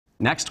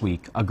Next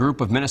week, a group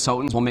of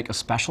Minnesotans will make a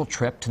special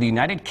trip to the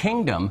United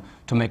Kingdom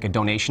to make a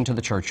donation to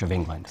the Church of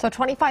England. So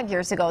 25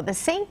 years ago, the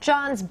St.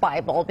 John's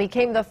Bible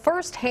became the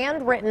first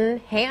handwritten,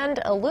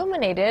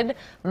 hand-illuminated,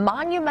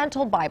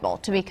 monumental Bible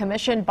to be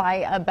commissioned by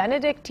a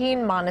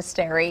Benedictine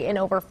Monastery in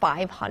over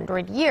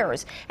 500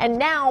 years. And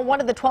now, one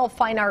of the 12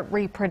 fine art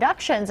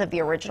reproductions of the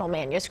original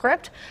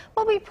manuscript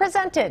will be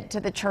presented to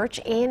the Church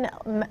in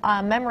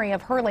memory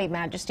of Her late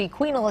Majesty,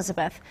 Queen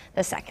Elizabeth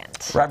II.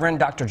 Reverend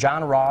Dr.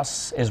 John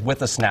Ross is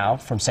with us now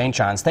from St.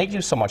 John's. Thank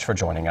you so much for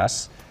joining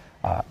us.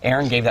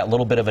 Aaron gave that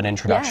little bit of an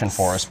introduction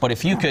for us, but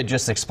if you could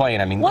just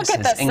explain, I mean, this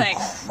is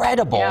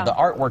incredible, the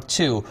artwork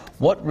too.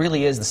 What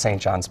really is the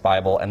St. John's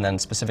Bible, and then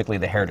specifically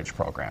the Heritage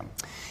Program?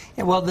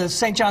 Yeah, well, the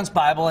St. John's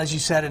Bible, as you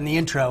said in the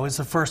intro, is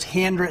the first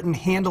handwritten,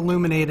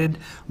 hand-illuminated,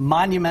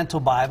 monumental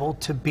Bible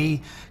to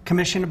be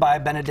commissioned by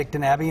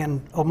Benedictine Abbey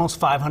in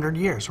almost 500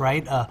 years,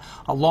 right?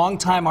 A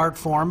long-time art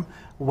form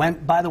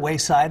went by the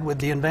wayside with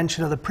the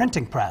invention of the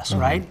printing press,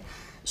 right?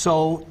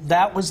 So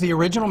that was the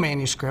original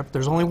manuscript.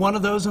 There's only one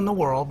of those in the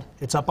world.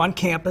 It's up on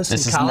campus in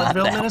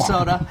Collegeville,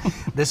 Minnesota.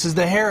 This is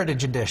the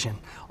Heritage Edition.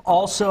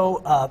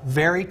 Also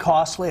very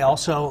costly,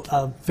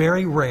 also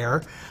very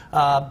rare,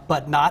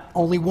 but not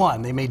only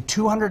one. They made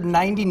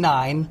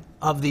 299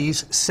 of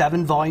these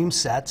 7-volume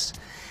sets,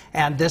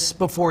 and this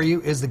before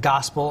you is the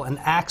Gospel and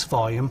Acts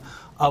volume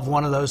of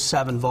one of those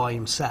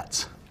 7-volume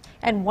sets.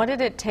 And what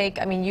did it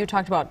take? I mean, you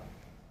talked about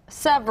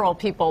several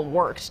people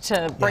worked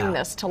to bring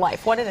this to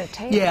life. What did it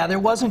take? Yeah, there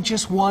wasn't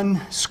just one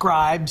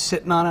scribe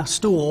sitting on a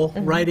stool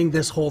writing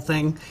this whole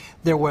thing.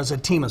 There was a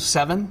team of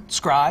 7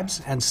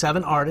 scribes and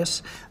 7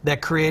 artists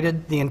that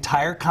created the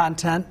entire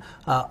content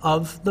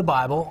of the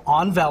Bible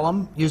on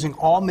vellum using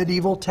all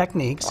medieval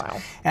techniques,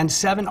 and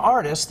 7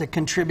 artists that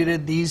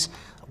contributed these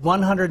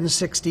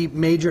 160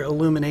 major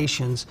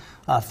illuminations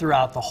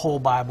throughout the whole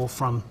Bible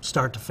from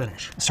start to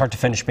finish. Start to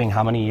finish being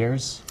how many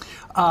years?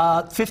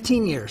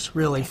 15 years,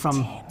 really,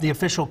 from the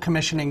official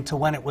commissioning to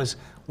when it was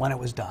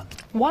done.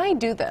 Why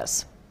do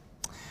this?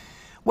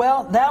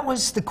 Well, that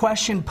was the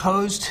question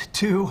posed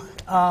to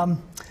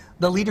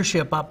the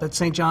leadership up at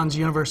St. John's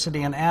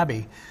University and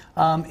Abbey.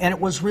 And it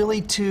was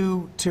really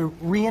to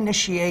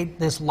reinitiate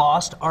this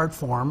lost art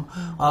form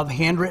of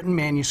handwritten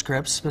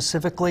manuscripts,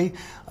 specifically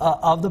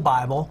of the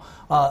Bible.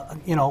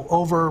 You know,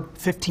 over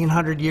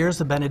 1,500 years,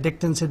 the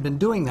Benedictines had been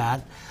doing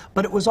that.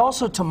 But it was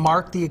also to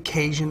mark the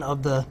occasion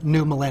of the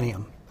new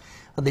millennium,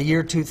 of the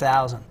year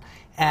 2000.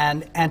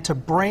 And to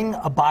bring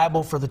a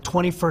Bible for the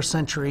 21st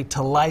century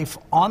to life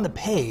on the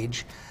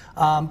page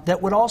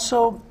that would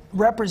also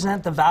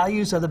represent the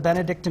values of the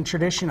Benedictine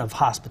tradition of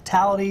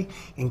hospitality,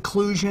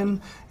 inclusion,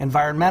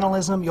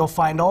 environmentalism. You'll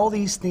find all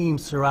these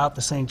themes throughout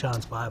the St.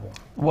 John's Bible.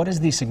 What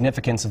is the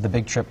significance of the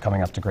big trip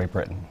coming up to Great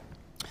Britain?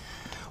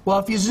 Well,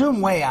 if you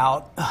zoom way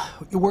out,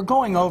 we're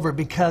going over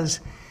because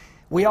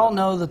we all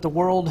know that the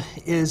world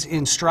is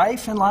in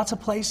strife in lots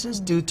of places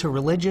due to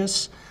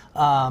religious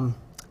wars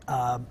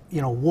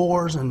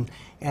and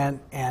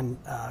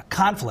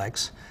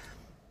conflicts.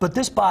 But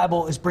this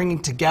Bible is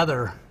bringing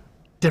together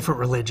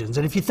different religions.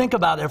 And if you think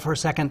about it for a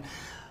second,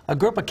 a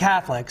group of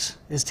Catholics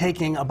is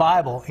taking a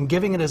Bible and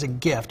giving it as a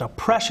gift, a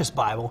precious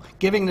Bible,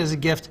 giving it as a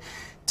gift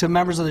to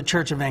members of the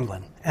Church of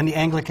England and the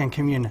Anglican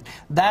Communion.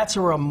 That's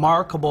a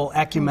remarkable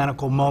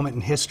ecumenical moment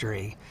in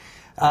history.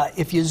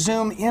 If you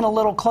zoom in a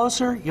little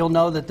closer, you'll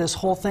know that this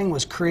whole thing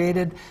was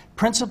created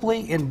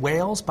principally in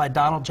Wales by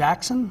Donald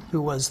Jackson,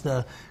 who was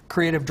the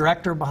creative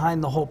director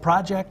behind the whole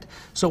project.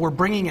 So we're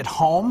bringing it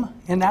home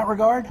in that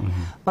regard.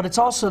 But it's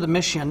also the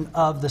mission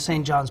of the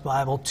St. John's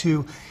Bible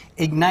to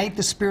ignite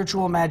the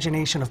spiritual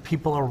imagination of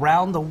people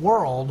around the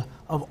world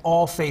of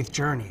all faith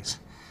journeys.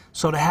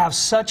 So to have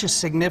such a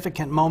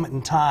significant moment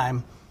in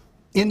time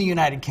in the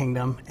United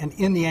Kingdom and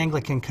in the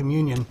Anglican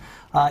Communion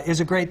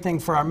is a great thing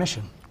for our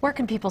mission. Where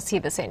can people see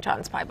the St.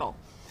 John's Bible?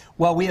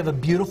 Well, we have a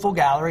beautiful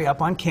gallery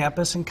up on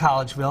campus in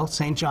Collegeville,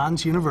 St.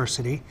 John's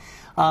University.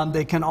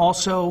 They can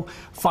also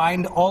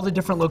find all the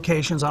different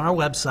locations on our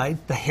website,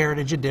 the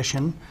Heritage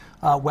Edition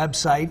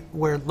website,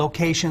 where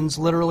locations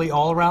literally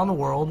all around the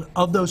world.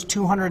 Of those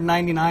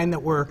 299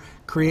 that were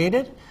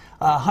created,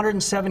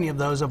 170 of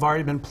those have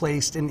already been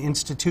placed in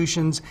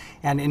institutions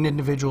and in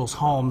individuals'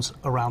 homes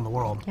around the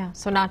world. Yeah,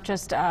 so not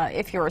just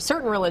if you're a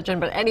certain religion,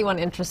 but anyone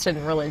interested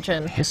in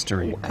religion.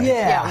 History.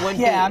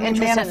 I mean,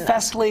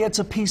 manifestly it's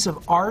a piece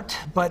of art,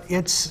 but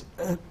it's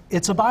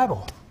a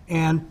Bible.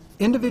 And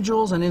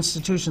individuals and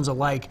institutions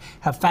alike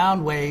have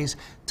found ways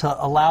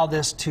to allow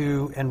this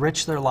to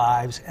enrich their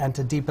lives and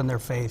to deepen their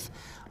faith.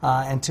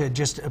 And to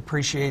just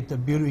appreciate the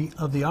beauty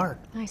of the art.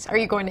 Nice. Are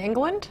you going to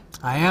England?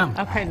 I am.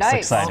 Okay,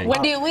 nice.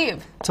 When do you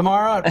leave?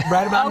 Tomorrow,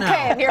 right about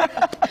now. Okay,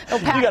 we'll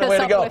pack this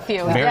up with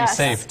you. Very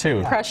safe,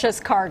 too. Precious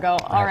cargo.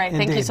 All right,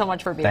 thank you so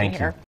much for being here.